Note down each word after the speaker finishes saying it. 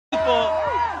people.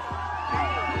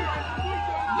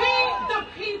 We the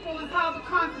people is how the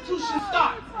Constitution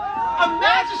starts. A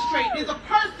magistrate is a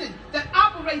person that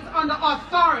operates under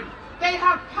authority. They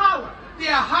have power.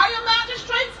 There are higher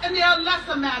magistrates and there are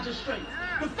lesser magistrates.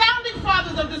 The founding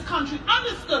fathers of this country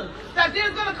understood that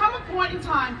there's going to come a point in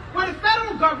time where the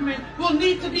federal government will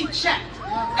need to be checked.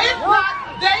 If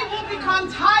not, they will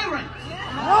become tyrants.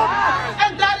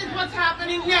 And that is what's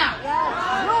happening now.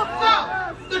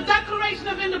 So, the Declaration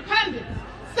of Independence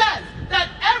says that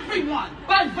everyone,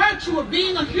 by virtue of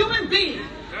being a human being,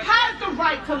 has the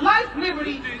right to life,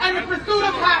 liberty, and the pursuit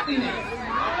of happiness.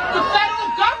 The federal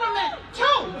government,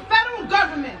 too, the federal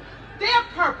government, their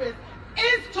purpose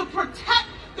is to protect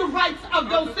the rights of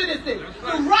those citizens,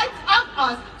 the rights of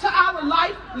us to our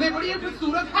life, liberty, and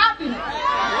pursuit of happiness.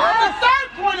 The third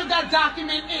point of that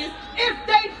document is if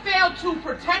they fail to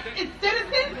protect its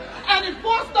citizens and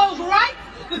enforce those rights,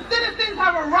 the citizens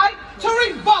have a right to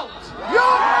revolt. Do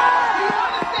you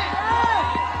understand?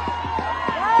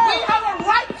 We have a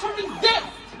right to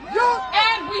resist,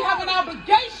 and we have an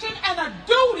obligation and a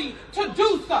duty to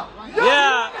do so. Do you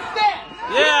understand?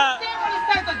 Yeah. You understand when it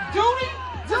says a duty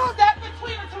to step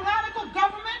between a tyrannical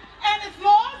government and its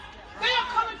laws? They are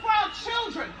coming for our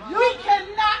children. We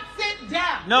cannot sit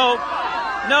down. No.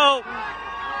 No.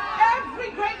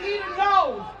 Every great leader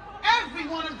knows, every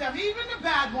one of them, even the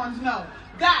bad ones know,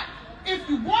 that if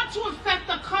you want to affect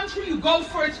the country, you go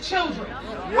for its children.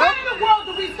 When in the world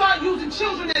do we start using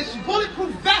children as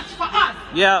bulletproof vests for us?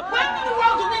 Yeah. When in the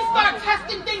world do we start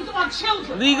testing things on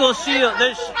children? Legal shield.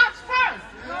 They come for us first.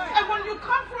 And when you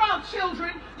come for our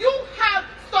children, you have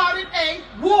started a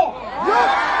war.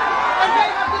 And they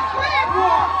have declared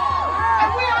war. And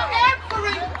we are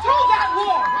answering to that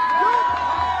war.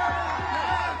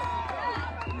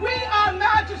 We are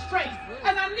magistrates.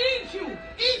 And I need you,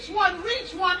 each one,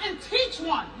 reach one, and teach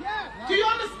one. Do you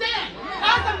understand?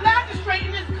 As a magistrate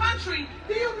in this country,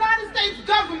 the United States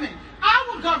government,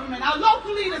 our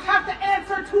local leaders have to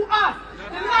answer to us.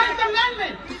 The 9th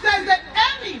Amendment says that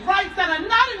any rights that are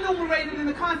not enumerated in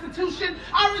the Constitution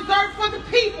are reserved for the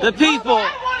people. The people.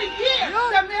 I don't want to hear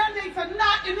that mandates are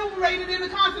not enumerated in the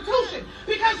Constitution,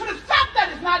 because for the fact that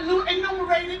it's not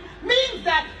enumerated means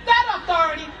that that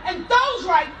authority and those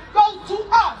rights go to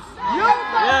us.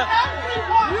 Every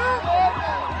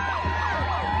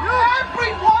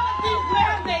one of these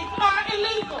mandates are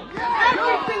illegal.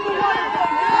 Every single one of them.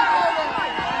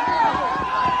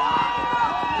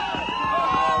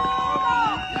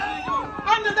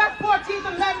 Under that 14th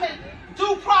Amendment,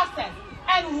 due process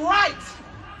and right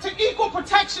to equal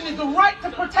protection is the right to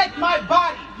protect my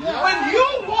body. When you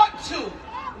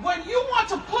want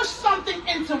to push something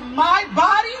into my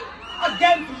body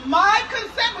against my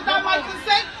consent, without my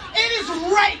consent, it is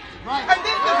rape. And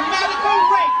this is medical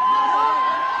rape.